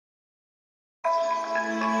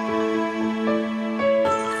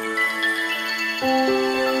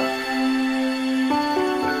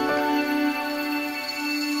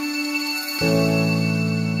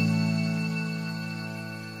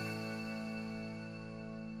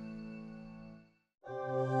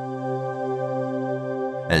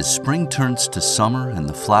As spring turns to summer and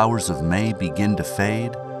the flowers of May begin to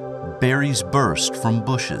fade, berries burst from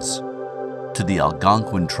bushes. To the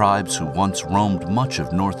Algonquin tribes who once roamed much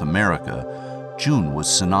of North America, June was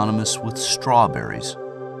synonymous with strawberries.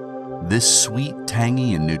 This sweet,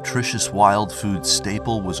 tangy, and nutritious wild food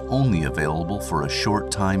staple was only available for a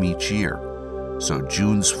short time each year, so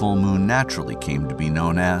June's full moon naturally came to be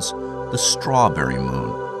known as the strawberry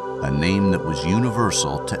moon, a name that was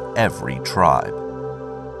universal to every tribe.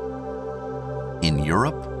 In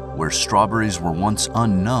Europe, where strawberries were once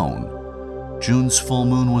unknown, June's full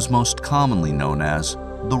moon was most commonly known as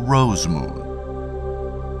the rose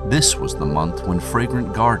moon. This was the month when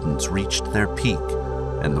fragrant gardens reached their peak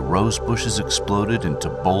and the rose bushes exploded into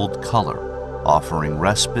bold color, offering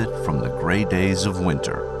respite from the gray days of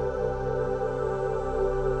winter.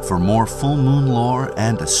 For more full moon lore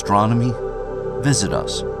and astronomy, visit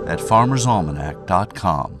us at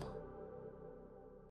farmersalmanac.com.